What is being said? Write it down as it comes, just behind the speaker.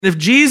If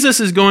Jesus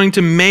is going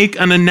to make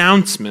an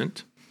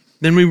announcement,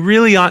 then we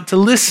really ought to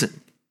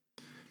listen.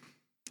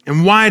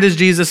 And why does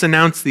Jesus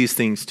announce these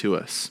things to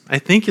us? I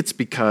think it's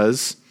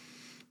because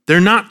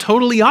they're not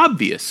totally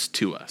obvious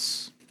to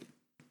us.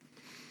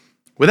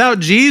 Without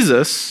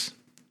Jesus,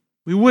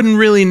 we wouldn't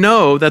really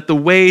know that the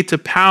way to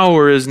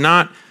power is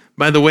not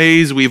by the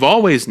ways we've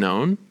always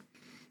known,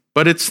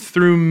 but it's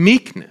through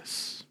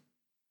meekness.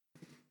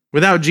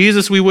 Without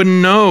Jesus, we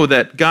wouldn't know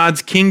that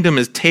God's kingdom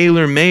is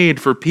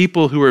tailor-made for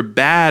people who are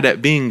bad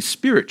at being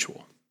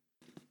spiritual.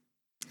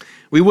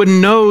 We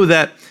wouldn't know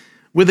that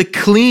with a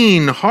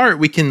clean heart,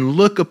 we can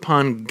look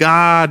upon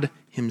God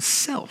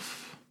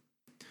himself.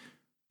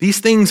 These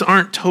things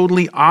aren't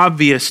totally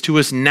obvious to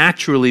us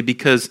naturally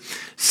because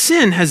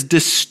sin has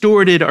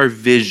distorted our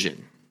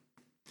vision.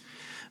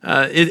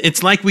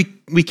 It's like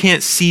we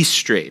can't see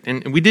straight.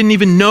 And we didn't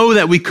even know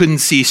that we couldn't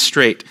see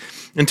straight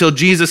until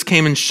Jesus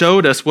came and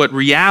showed us what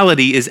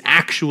reality is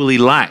actually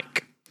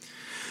like.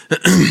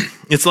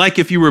 It's like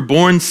if you were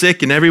born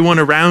sick and everyone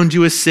around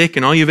you is sick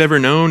and all you've ever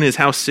known is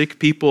how sick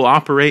people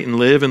operate and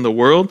live in the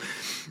world.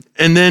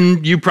 And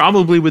then you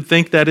probably would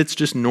think that it's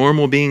just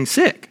normal being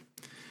sick.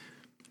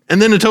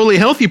 And then a totally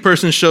healthy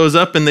person shows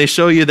up and they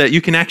show you that you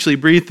can actually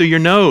breathe through your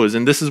nose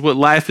and this is what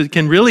life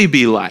can really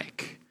be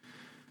like.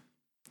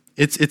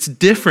 It's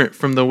different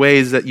from the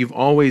ways that you've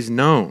always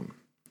known.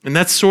 And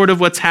that's sort of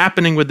what's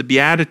happening with the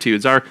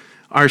Beatitudes.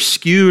 Our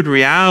skewed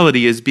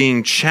reality is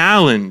being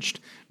challenged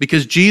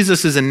because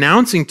Jesus is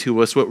announcing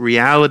to us what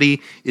reality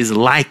is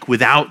like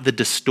without the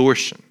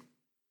distortion.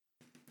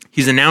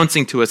 He's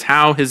announcing to us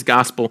how his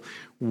gospel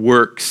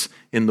works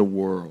in the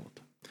world.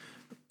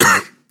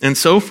 And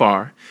so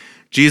far,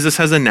 Jesus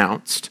has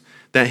announced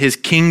that his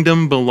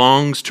kingdom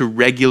belongs to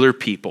regular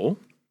people.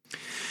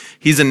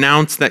 He's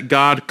announced that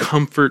God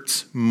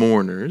comforts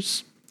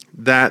mourners,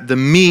 that the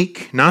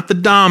meek, not the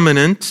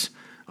dominant,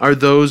 are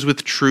those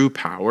with true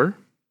power,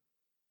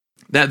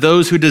 that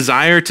those who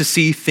desire to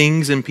see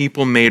things and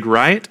people made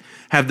right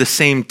have the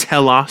same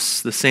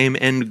telos, the same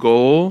end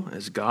goal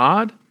as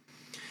God.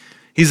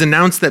 He's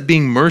announced that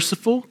being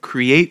merciful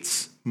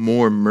creates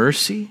more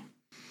mercy,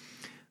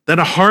 that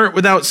a heart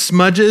without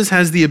smudges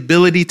has the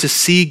ability to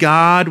see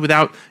God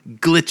without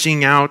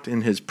glitching out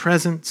in his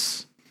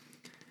presence.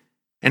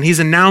 And he's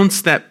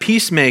announced that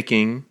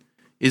peacemaking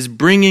is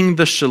bringing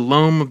the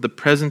shalom of the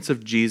presence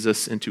of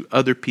Jesus into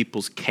other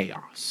people's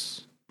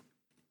chaos.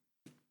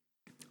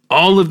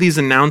 All of these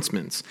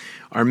announcements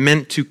are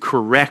meant to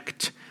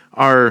correct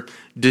our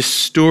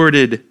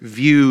distorted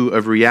view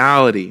of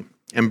reality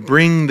and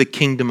bring the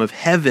kingdom of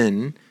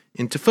heaven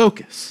into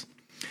focus.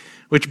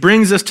 Which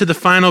brings us to the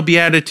final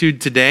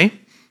beatitude today.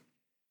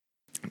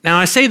 Now,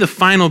 I say the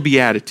final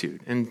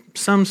beatitude, and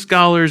some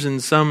scholars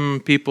and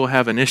some people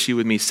have an issue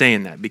with me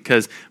saying that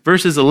because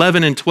verses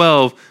 11 and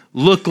 12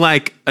 look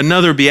like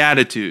another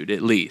beatitude,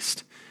 at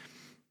least.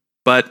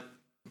 But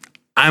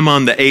I'm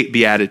on the 8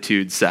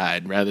 beatitude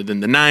side rather than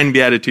the 9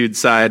 beatitude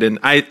side, and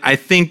I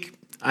think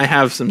I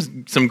have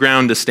some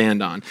ground to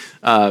stand on.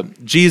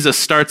 Jesus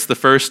starts the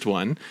first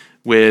one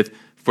with,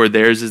 "For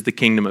theirs is the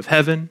kingdom of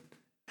heaven."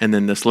 And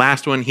then this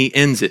last one, he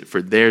ends it,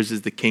 "For theirs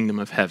is the kingdom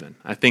of heaven."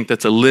 I think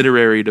that's a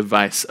literary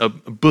device, a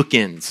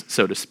bookends,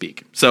 so to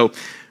speak. So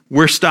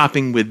we're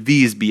stopping with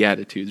these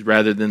beatitudes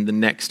rather than the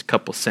next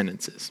couple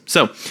sentences.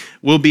 So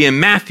we'll be in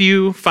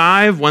Matthew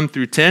 5, 1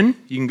 through 10.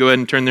 You can go ahead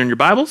and turn there in your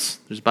Bibles.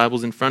 There's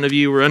Bibles in front of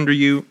you or under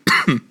you.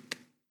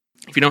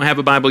 If you don't have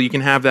a Bible, you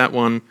can have that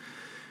one.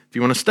 If you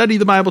want to study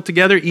the Bible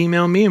together,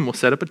 email me and we'll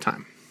set up a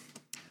time.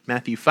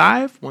 Matthew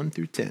 5, 1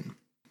 through 10.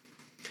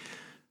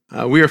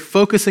 We are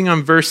focusing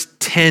on verse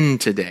 10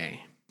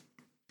 today.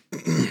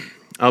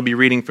 I'll be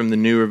reading from the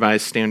New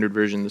Revised Standard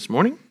Version this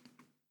morning.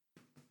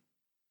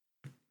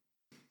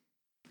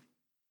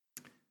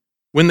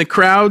 When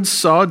Jesus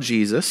saw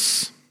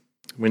the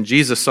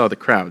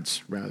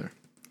crowds,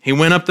 he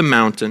went up the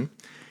mountain,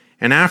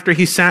 and after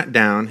he sat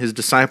down, his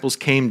disciples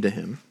came to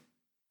him.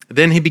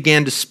 Then he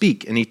began to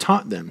speak, and he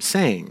taught them,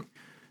 saying,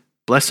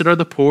 "Blessed are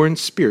the poor in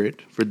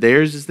spirit, for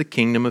theirs is the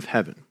kingdom of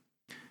heaven.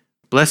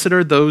 Blessed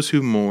are those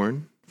who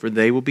mourn, for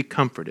they will be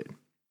comforted.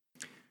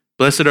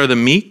 Blessed are the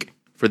meek,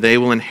 for they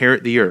will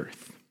inherit the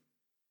earth.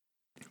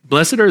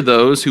 Blessed are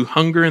those who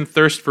hunger and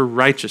thirst for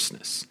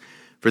righteousness,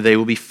 for they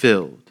will be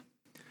filled.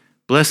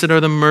 Blessed are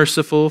the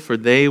merciful, for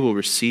they will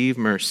receive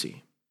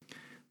mercy.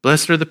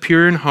 Blessed are the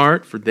pure in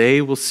heart, for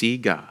they will see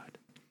God.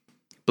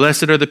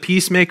 Blessed are the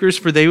peacemakers,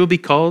 for they will be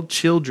called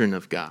children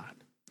of God.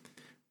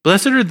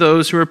 Blessed are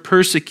those who are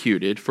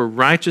persecuted for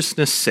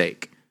righteousness'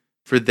 sake,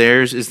 for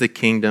theirs is the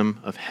kingdom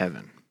of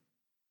heaven."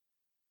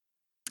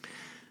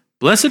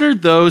 Blessed are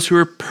those who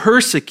are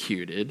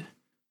persecuted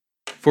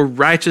for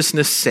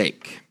righteousness'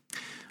 sake.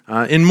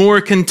 In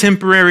more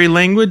contemporary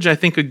language, I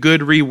think a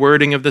good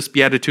rewording of this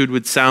beatitude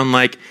would sound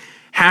like,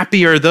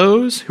 "Happy are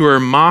those who are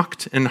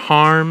mocked and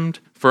harmed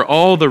for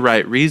all the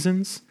right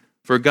reasons,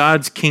 for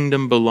God's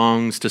kingdom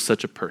belongs to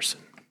such a person."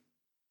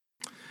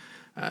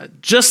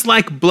 Just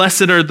like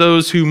blessed are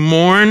those who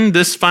mourn,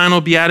 this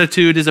final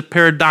beatitude is a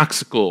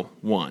paradoxical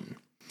one.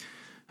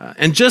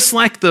 And just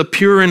like the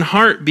pure in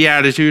heart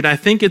beatitude, I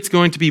think it's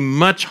going to be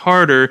much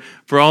harder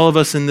for all of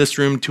us in this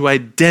room to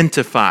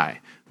identify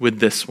with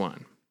this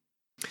one.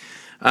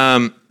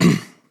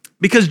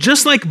 Because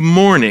just like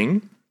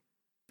mourning,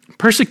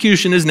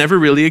 persecution is never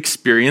really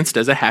experienced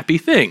as a happy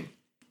thing.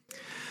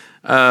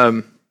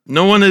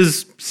 No one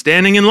is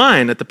standing in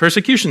line at the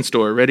persecution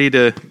store ready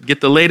to get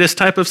the latest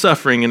type of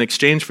suffering in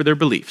exchange for their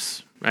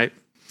beliefs, right?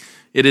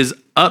 It is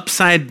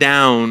upside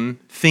down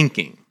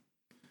thinking.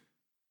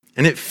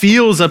 And it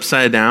feels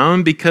upside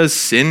down because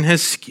sin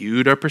has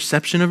skewed our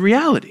perception of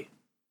reality.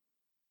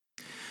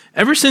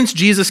 Ever since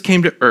Jesus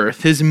came to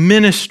earth, his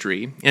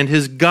ministry and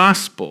his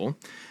gospel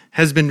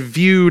has been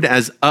viewed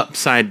as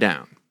upside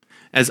down,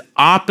 as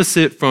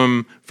opposite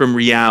from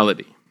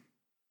reality.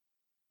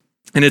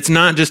 And it's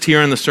not just here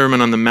on the Sermon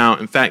on the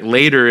Mount. In fact,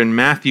 later in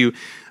Matthew,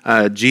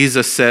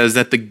 Jesus says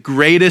that the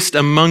greatest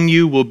among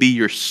you will be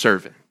your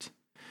servant.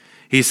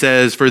 He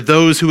says, for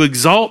those who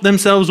exalt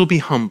themselves will be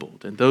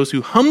humbled, and those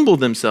who humble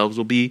themselves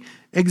will be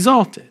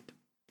exalted.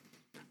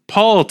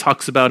 Paul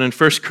talks about in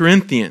 1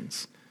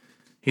 Corinthians,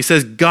 he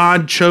says,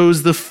 God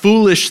chose the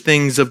foolish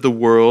things of the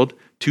world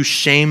to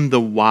shame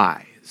the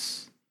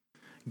wise.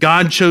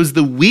 God chose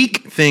the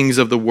weak things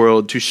of the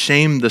world to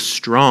shame the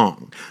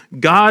strong.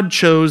 God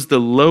chose the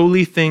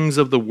lowly things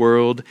of the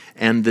world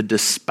and the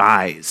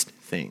despised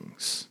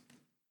things.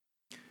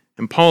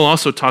 And Paul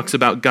also talks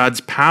about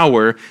God's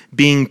power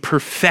being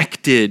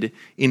perfected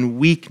in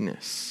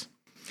weakness.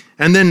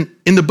 And then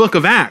in the book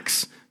of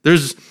Acts,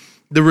 there's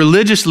the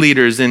religious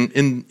leaders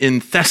in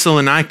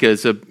Thessalonica,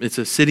 it's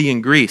a city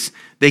in Greece.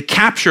 They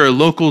capture a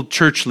local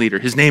church leader.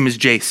 His name is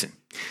Jason.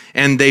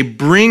 And they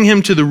bring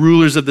him to the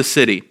rulers of the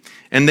city.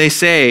 And they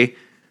say,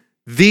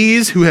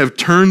 these who have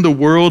turned the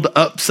world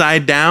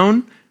upside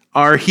down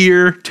are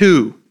here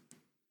too.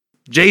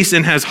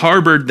 Jason has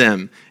harbored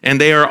them,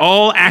 and they are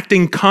all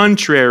acting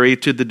contrary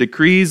to the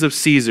decrees of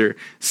Caesar,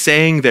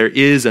 saying there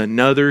is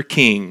another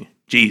king,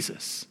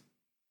 Jesus.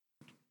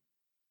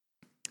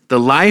 The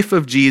life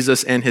of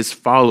Jesus and his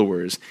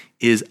followers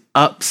is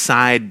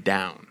upside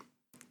down.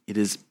 It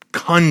is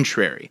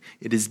contrary.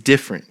 It is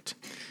different.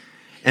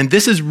 And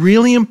this is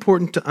really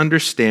important to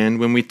understand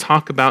when we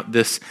talk about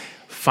this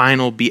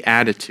final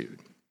beatitude.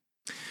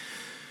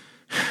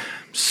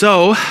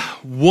 So,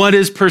 what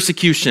is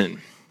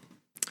persecution?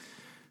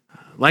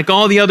 Like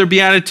all the other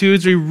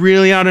Beatitudes, we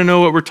really ought to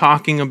know what we're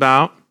talking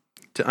about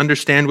to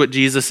understand what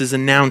Jesus is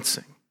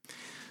announcing.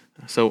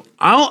 So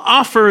I'll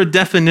offer a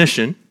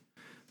definition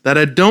that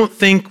I don't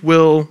think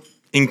will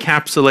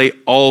encapsulate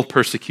all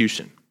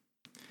persecution.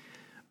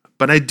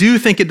 But I do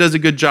think it does a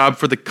good job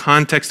for the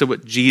context of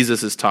what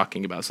Jesus is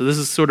talking about. So this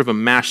is sort of a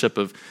mashup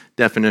of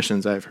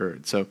definitions I've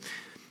heard. So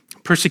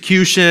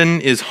persecution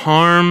is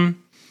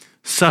harm,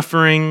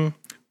 suffering,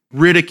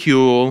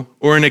 ridicule,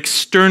 or an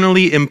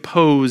externally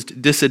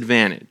imposed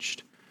disadvantage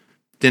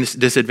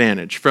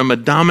from a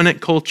dominant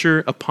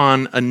culture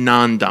upon a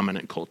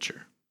non-dominant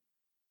culture.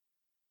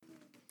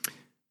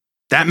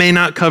 That may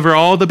not cover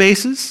all the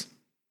bases,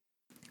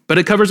 but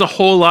it covers a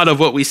whole lot of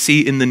what we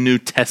see in the New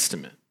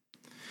Testament.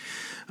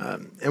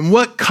 And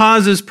what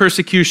causes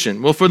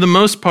persecution? Well, for the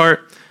most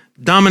part,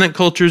 dominant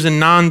cultures and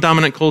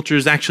non-dominant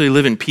cultures actually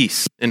live in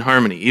peace and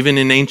harmony, even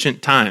in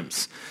ancient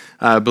times.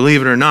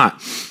 Believe it or not.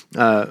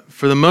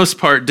 For the most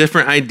part,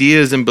 different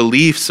ideas and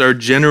beliefs are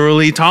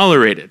generally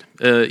tolerated,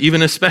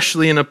 even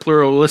especially in a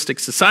pluralistic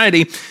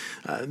society.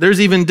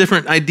 There's even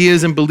different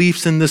ideas and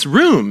beliefs in this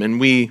room, and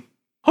we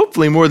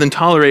hopefully more than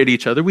tolerate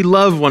each other. We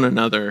love one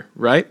another,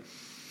 right?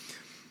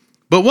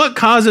 But what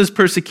causes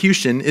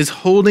persecution is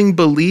holding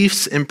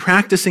beliefs and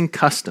practicing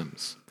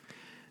customs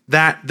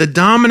that the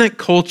dominant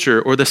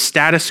culture or the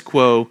status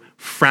quo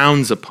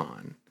frowns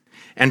upon,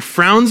 and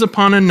frowns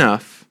upon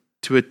enough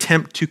to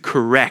attempt to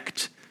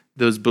correct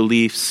those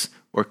beliefs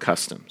or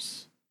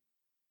customs.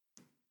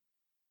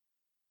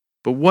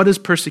 But what is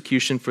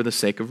persecution for the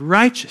sake of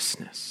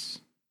righteousness?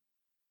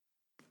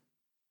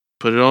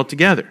 Put it all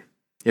together.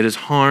 It is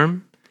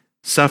harm,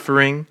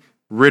 suffering,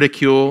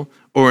 ridicule,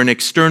 or an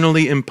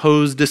externally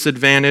imposed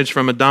disadvantage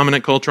from a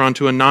dominant culture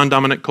onto a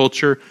non-dominant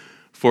culture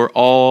for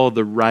all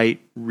the right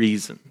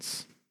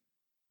reasons.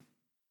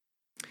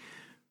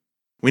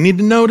 We need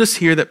to notice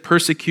here that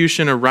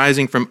persecution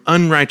arising from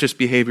unrighteous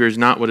behavior is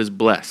not what is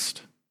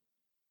blessed.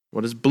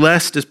 What is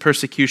blessed is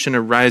persecution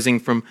arising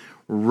from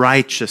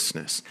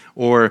righteousness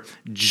or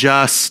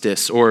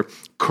justice or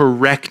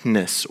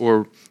correctness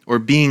or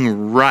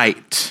being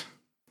right.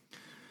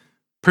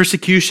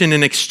 Persecution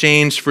in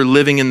exchange for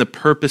living in the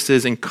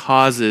purposes and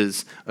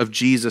causes of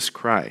Jesus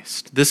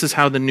Christ. This is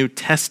how the New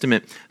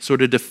Testament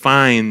sort of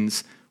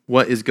defines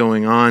what is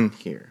going on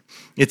here.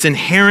 It's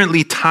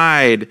inherently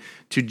tied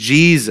to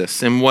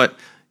Jesus and what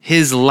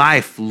his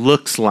life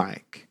looks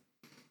like.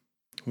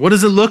 What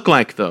does it look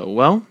like, though?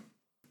 Well,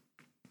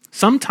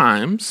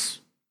 sometimes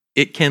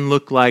it can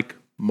look like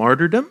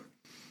martyrdom.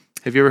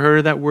 Have you ever heard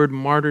of that word,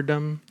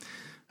 martyrdom?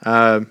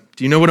 Do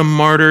you know what a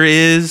martyr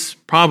is?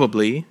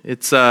 Probably.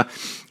 It's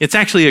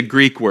actually a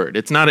Greek word.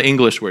 It's not an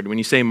English word. When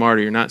you say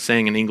martyr, you're not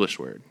saying an English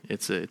word.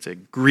 It's a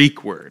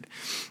Greek word.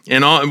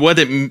 And what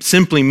it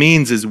simply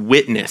means is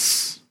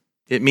witness.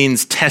 It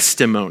means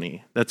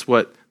testimony. That's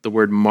what the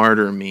word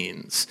martyr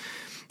means.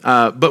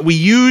 But we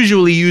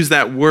usually use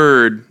that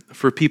word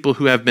for people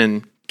who have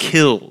been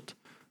killed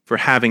for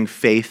having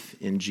faith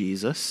in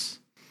Jesus.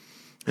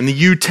 And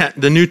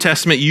the New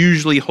Testament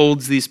usually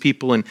holds these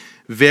people in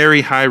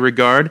very high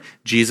regard.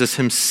 Jesus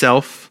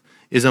himself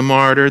is a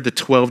martyr. The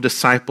 12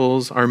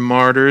 disciples are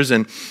martyrs.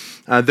 And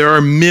there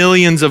are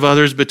millions of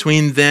others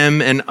between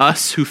them and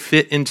us who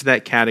fit into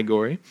that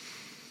category.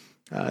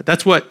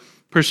 That's what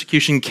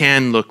persecution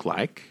can look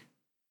like.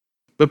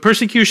 But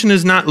persecution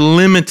is not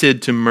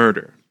limited to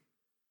murder.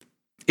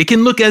 It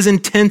can look as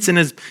intense and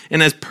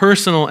as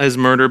personal as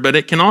murder, but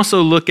it can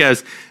also look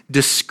as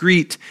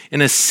discreet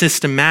and as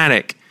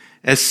systematic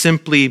as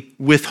simply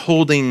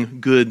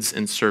withholding goods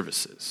and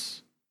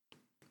services.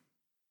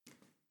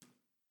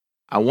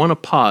 I want to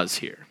pause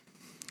here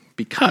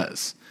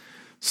because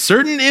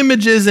certain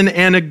images and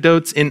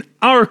anecdotes in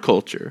our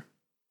culture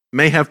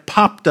may have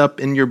popped up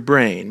in your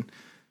brain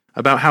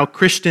about how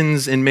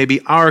Christians in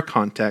maybe our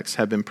context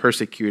have been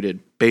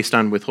persecuted based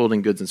on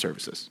withholding goods and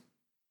services.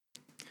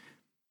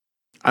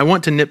 I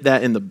want to nip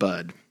that in the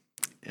bud,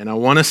 and I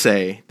want to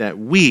say that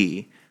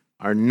we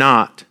are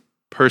not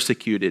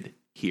persecuted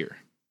here.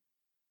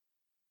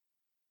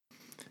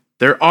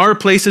 There are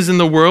places in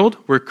the world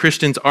where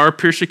Christians are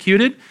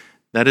persecuted.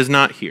 That is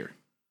not here.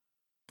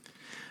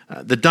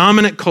 The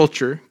dominant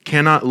culture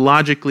cannot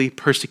logically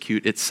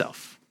persecute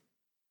itself.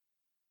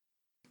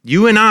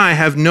 You and I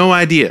have no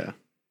idea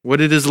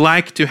what it is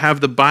like to have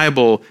the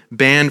Bible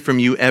banned from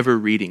you ever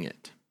reading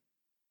it.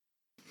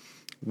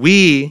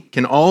 We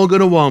can all go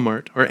to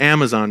Walmart or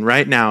Amazon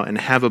right now and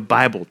have a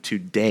Bible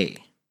today.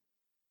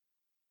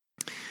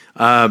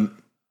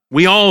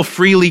 We all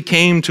freely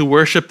came to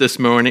worship this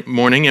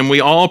morning, and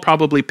we all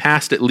probably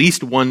passed at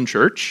least one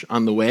church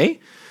on the way.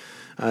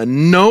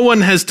 No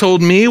one has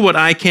told me what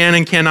I can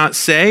and cannot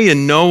say,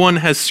 and no one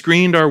has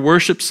screened our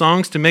worship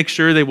songs to make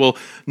sure they will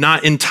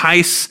not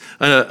entice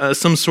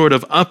some sort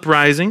of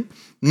uprising.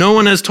 No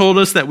one has told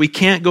us that we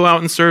can't go out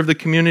and serve the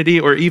community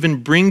or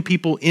even bring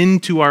people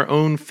into our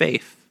own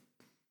faith.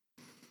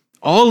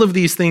 All of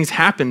these things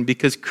happen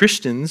because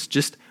Christians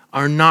just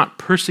are not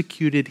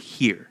persecuted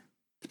here.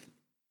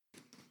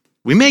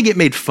 We may get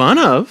made fun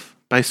of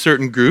by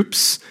certain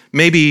groups.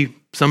 Maybe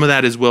some of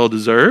that is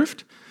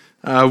well-deserved.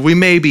 We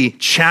may be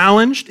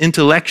challenged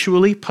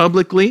intellectually,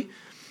 publicly,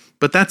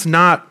 but that's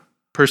not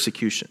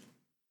persecution.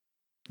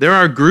 There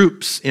are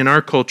groups in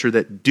our culture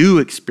that do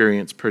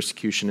experience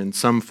persecution in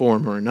some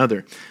form or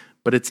another,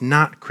 but it's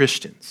not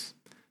Christians.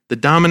 The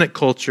dominant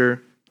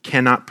culture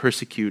cannot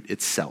persecute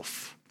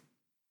itself.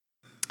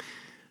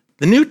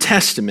 The New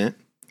Testament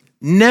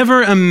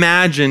never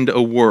imagined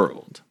a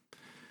world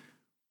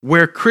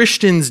where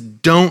Christians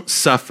don't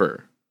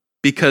suffer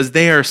because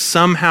they are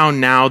somehow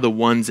now the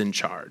ones in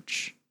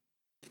charge.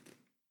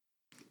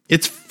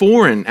 It's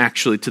foreign,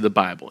 actually, to the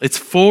Bible. It's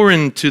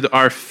foreign to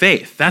our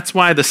faith. That's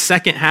why the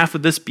second half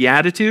of this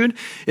beatitude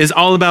is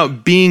all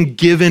about being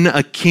given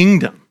a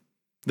kingdom,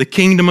 the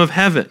kingdom of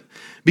heaven,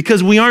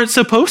 because we aren't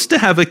supposed to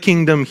have a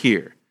kingdom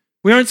here.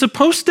 We aren't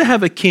supposed to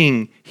have a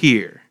king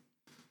here.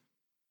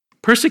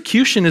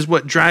 Persecution is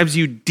what drives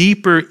you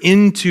deeper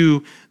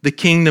into the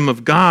kingdom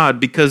of God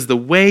because the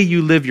way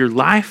you live your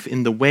life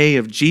in the way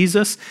of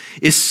Jesus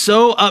is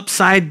so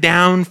upside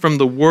down from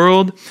the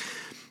world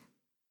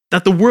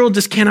that the world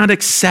just cannot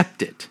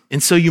accept it,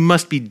 and so you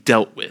must be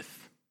dealt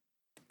with.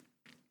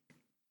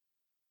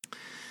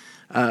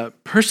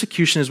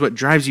 Persecution is what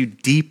drives you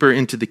deeper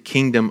into the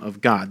kingdom of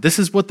God. This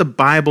is what the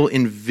Bible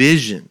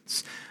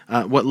envisions.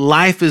 What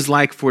life is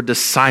like for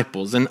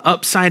disciples, an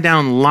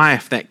upside-down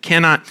life that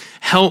cannot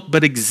help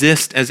but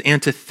exist as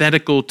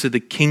antithetical to the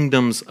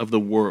kingdoms of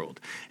the world.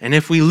 And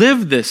if we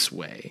live this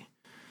way,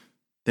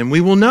 then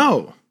we will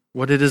know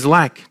what it is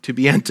like to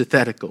be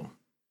antithetical.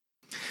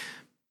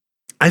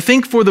 I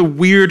think for the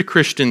weird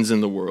Christians in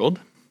the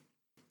world,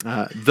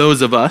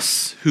 those of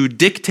us who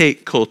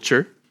dictate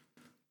culture,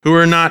 who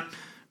are not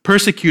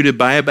persecuted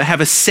by it but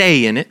have a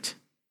say in it,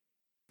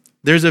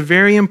 there's a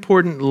very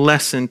important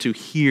lesson to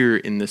hear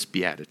in this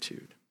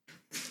beatitude.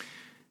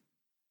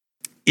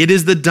 It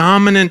is the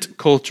dominant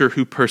culture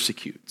who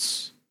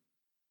persecutes.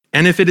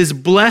 And if it is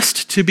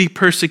blessed to be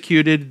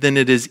persecuted, then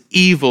it is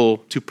evil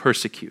to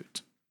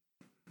persecute.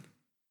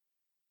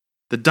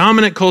 The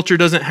dominant culture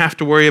doesn't have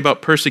to worry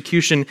about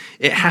persecution.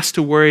 It has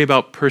to worry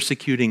about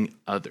persecuting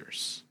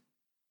others.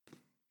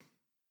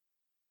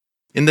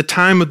 In the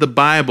time of the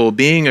Bible,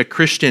 being a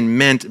Christian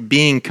meant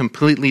being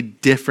completely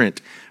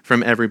different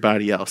from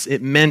everybody else.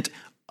 It meant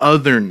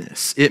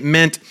otherness. It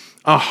meant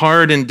a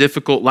hard and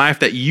difficult life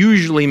that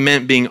usually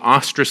meant being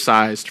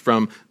ostracized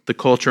from the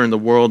culture and the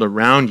world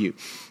around you.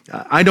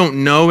 I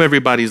don't know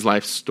everybody's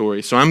life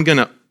story, so I'm going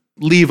to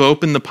leave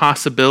open the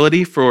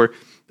possibility for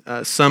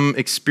some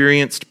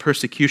experienced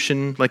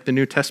persecution like the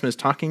New Testament is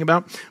talking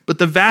about, but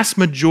the vast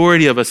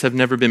majority of us have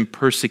never been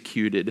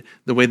persecuted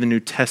the way the New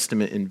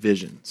Testament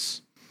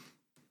envisions.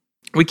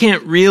 We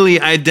can't really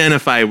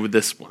identify with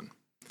this one,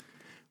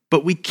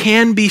 but we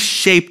can be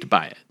shaped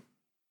by it.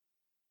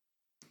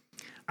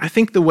 I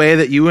think the way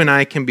that you and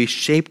I can be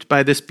shaped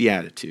by this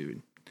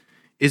beatitude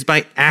is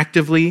by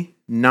actively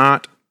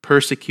not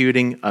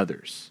persecuting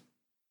others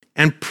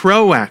and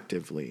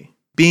proactively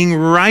being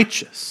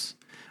righteous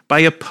by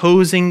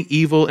opposing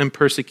evil and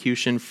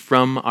persecution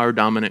from our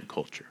dominant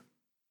culture.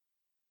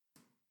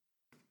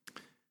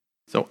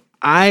 So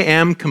I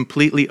am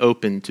completely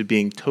open to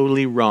being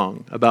totally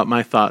wrong about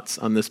my thoughts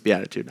on this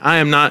beatitude. I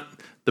am not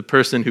the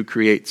person who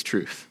creates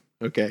truth,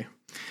 okay?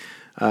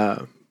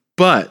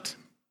 But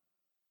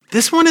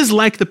this one is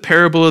like the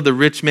parable of the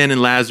rich man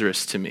and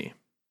Lazarus to me.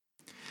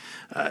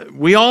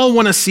 We all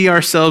want to see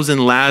ourselves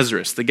in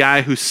Lazarus, the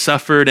guy who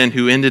suffered and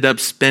who ended up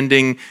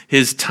spending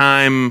his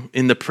time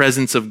in the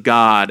presence of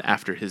God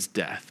after his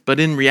death. But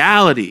in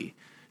reality,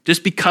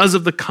 just because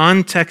of the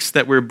context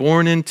that we're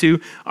born into,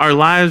 our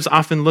lives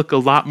often look a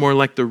lot more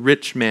like the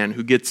rich man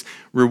who gets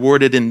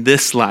rewarded in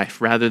this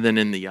life rather than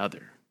in the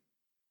other.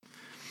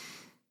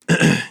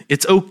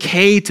 It's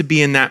okay to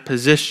be in that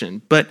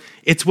position, but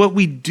it's what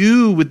we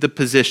do with the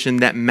position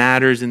that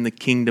matters in the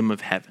kingdom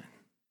of heaven.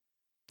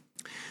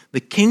 The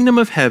kingdom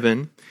of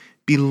heaven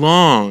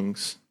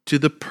belongs to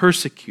the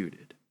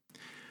persecuted,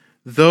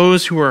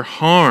 those who are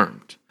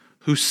harmed,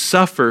 who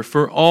suffer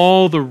for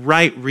all the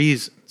right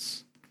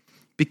reasons,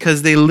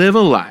 because they live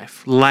a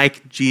life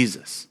like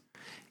Jesus,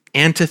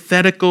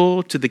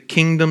 antithetical to the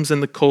kingdoms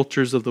and the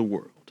cultures of the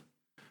world.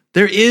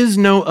 There is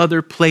no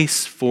other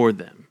place for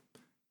them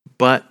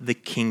but the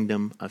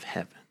kingdom of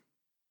heaven.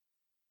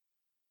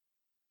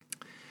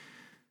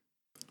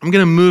 I'm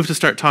going to move to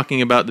start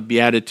talking about the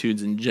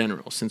Beatitudes in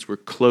general, since we're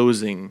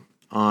closing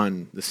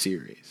on the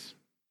series.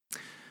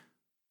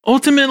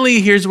 Ultimately,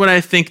 here's what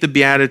I think the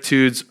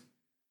Beatitudes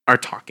are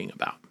talking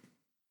about.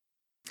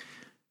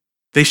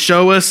 They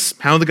show us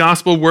how the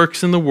gospel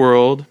works in the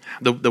world,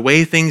 the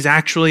way things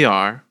actually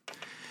are.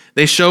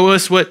 They show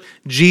us what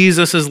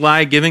Jesus is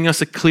like, giving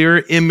us a clear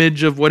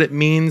image of what it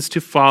means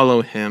to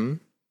follow him.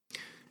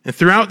 And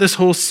throughout this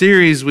whole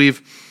series,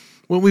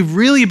 what we've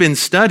really been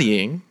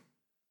studying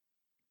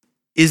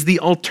is the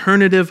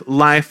alternative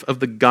life of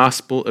the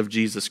gospel of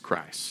Jesus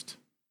Christ.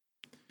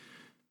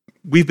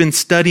 We've been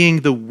studying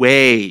the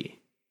way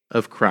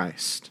of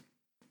Christ.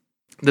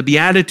 The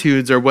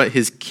Beatitudes are what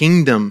his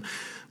kingdom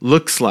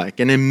looks like,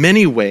 and in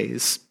many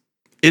ways,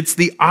 it's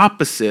the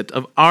opposite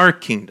of our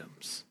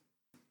kingdoms.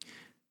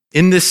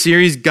 In this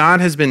series, God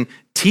has been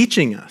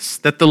teaching us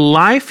that the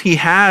life he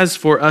has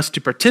for us to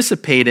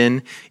participate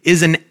in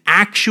is an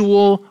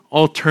actual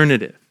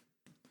alternative.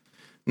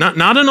 Not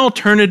an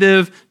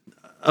alternative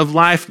of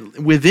life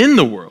within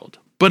the world,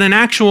 but an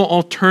actual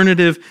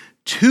alternative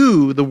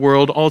to the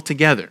world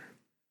altogether.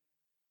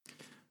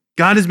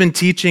 God has been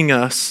teaching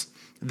us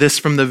this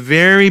from the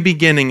very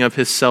beginning of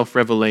his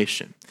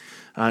self-revelation.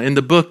 In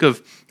the book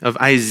of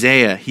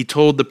Isaiah, he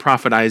told the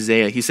prophet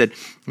Isaiah, he said,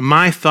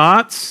 "My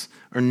thoughts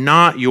are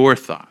not your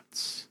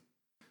thoughts,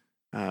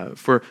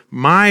 for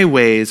my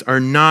ways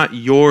are not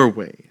your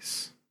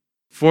ways.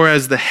 For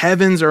as the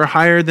heavens are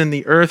higher than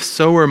the earth,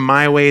 so are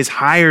my ways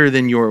higher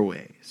than your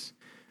ways.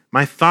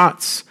 My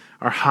thoughts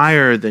are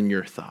higher than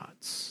your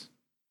thoughts."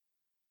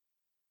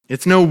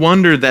 It's no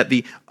wonder that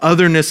the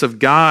otherness of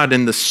God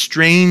and the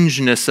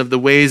strangeness of the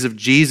ways of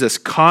Jesus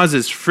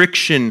causes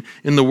friction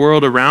in the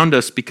world around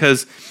us,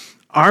 because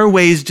our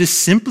ways just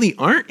simply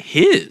aren't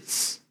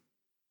his.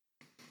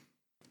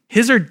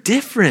 His are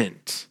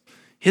different.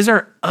 His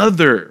are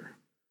other.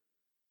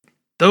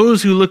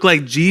 Those who look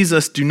like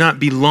Jesus do not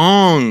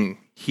belong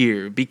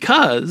here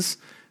because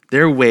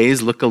their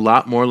ways look a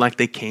lot more like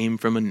they came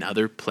from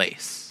another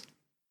place.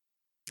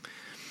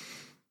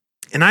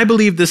 And I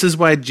believe this is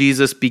why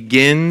Jesus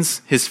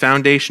begins his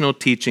foundational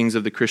teachings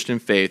of the Christian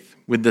faith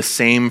with the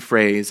same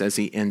phrase as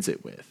he ends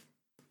it with.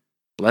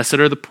 "Blessed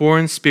are the poor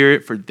in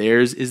spirit, for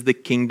theirs is the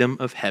kingdom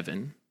of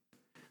heaven.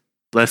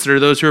 Blessed are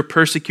those who are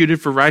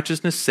persecuted for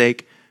righteousness'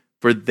 sake,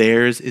 for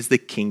theirs is the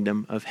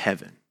kingdom of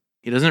heaven."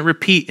 He doesn't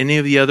repeat any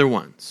of the other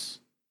ones.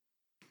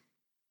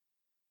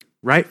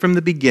 Right from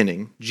the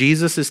beginning,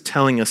 Jesus is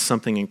telling us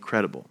something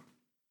incredible.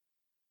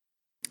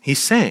 He's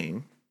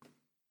saying,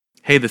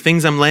 hey, the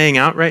things I'm laying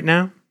out right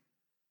now,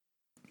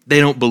 they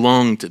don't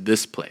belong to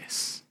this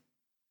place.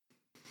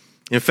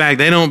 In fact,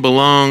 they don't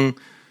belong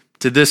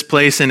to this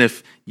place, and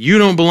if you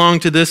don't belong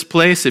to this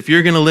place, if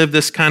you're going to live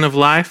this kind of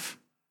life,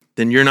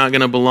 then you're not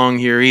going to belong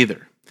here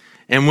either.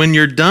 And when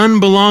you're done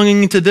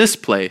belonging to this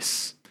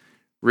place,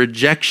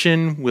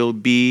 rejection will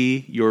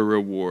be your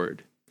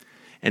reward,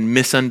 and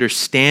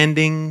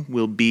misunderstanding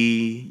will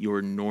be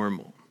your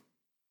normal.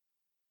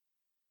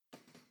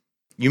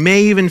 You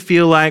may even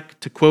feel like,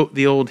 to quote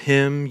the old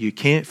hymn, you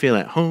can't feel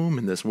at home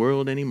in this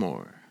world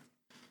anymore.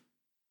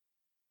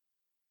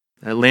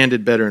 That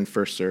landed better in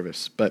first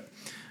service. But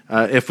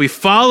if we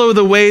follow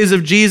the ways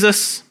of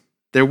Jesus,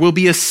 There will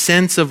be a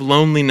sense of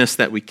loneliness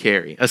that we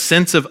carry, a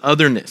sense of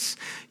otherness.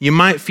 You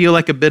might feel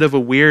like a bit of a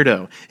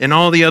weirdo, and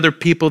all the other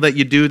people that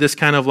you do this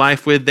kind of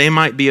life with, they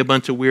might be a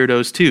bunch of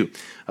weirdos too.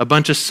 A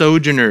bunch of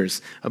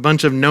sojourners, a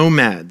bunch of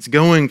nomads,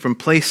 going from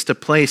place to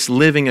place,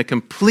 living a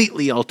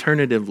completely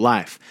alternative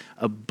life,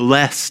 a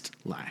blessed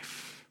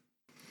life.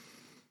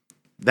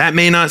 That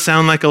may not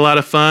sound like a lot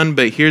of fun,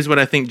 but here's what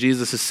I think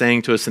Jesus is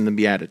saying to us in the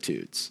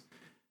Beatitudes.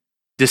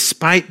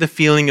 Despite the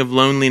feeling of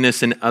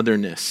loneliness and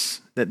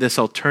otherness, that this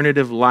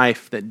alternative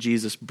life that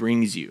Jesus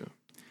brings you,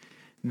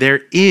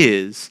 there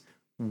is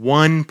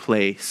one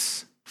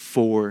place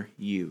for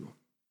you.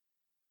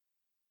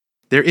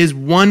 There is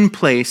one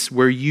place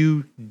where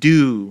you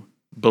do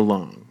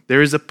belong.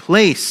 There is a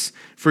place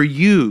for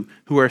you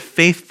who are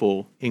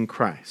faithful in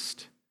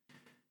Christ.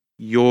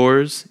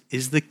 Yours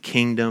is the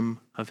kingdom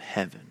of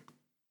heaven.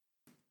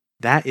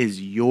 That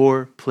is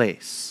your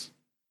place.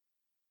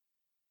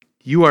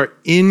 You are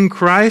in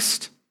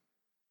Christ.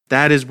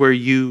 That is where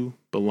you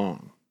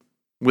belong.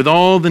 With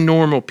all the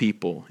normal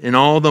people and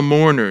all the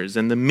mourners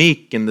and the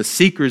meek and the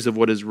seekers of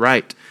what is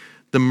right,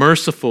 the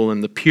merciful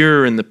and the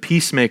pure and the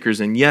peacemakers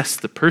and yes,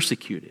 the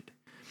persecuted.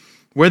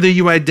 Whether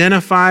you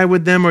identify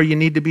with them or you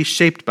need to be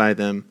shaped by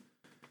them,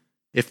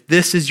 if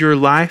this is your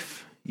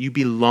life, you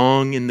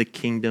belong in the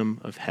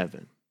kingdom of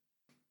heaven.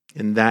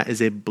 And that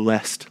is a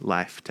blessed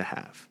life to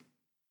have.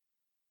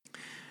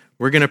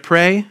 We're going to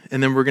pray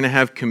and then we're going to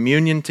have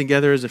communion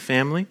together as a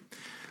family.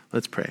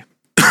 Let's pray.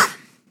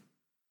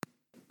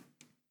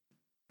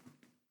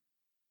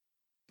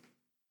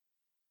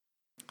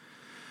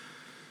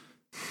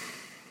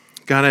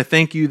 God, I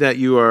thank you that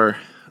you are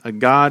a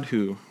God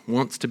who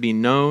wants to be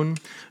known,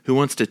 who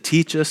wants to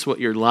teach us what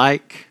you're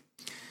like.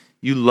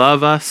 You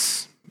love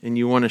us and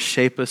you want to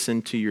shape us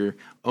into your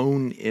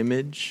own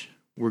image.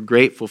 We're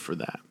grateful for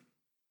that.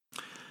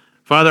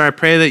 Father, I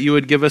pray that you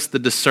would give us the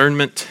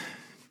discernment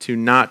to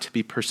not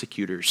be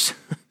persecutors.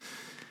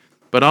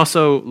 But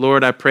also,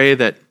 Lord, I pray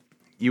that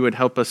you would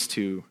help us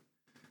to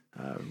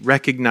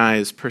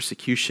recognize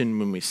persecution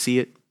when we see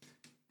it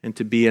and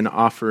to be an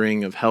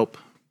offering of help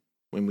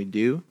when we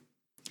do.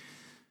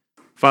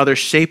 Father,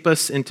 shape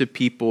us into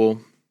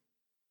people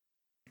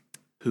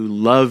who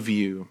love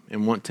you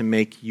and want to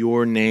make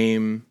your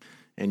name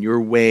and your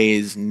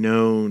ways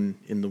known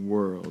in the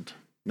world,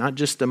 not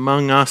just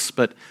among us,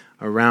 but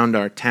around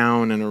our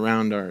town and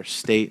around our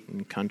state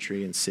and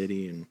country and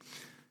city and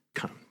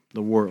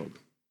the world.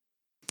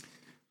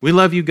 We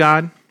love you,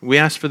 God. We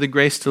ask for the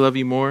grace to love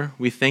you more.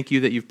 We thank you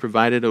that you've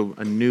provided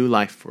a new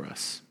life for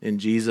us. In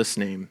Jesus'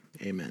 name,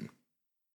 amen.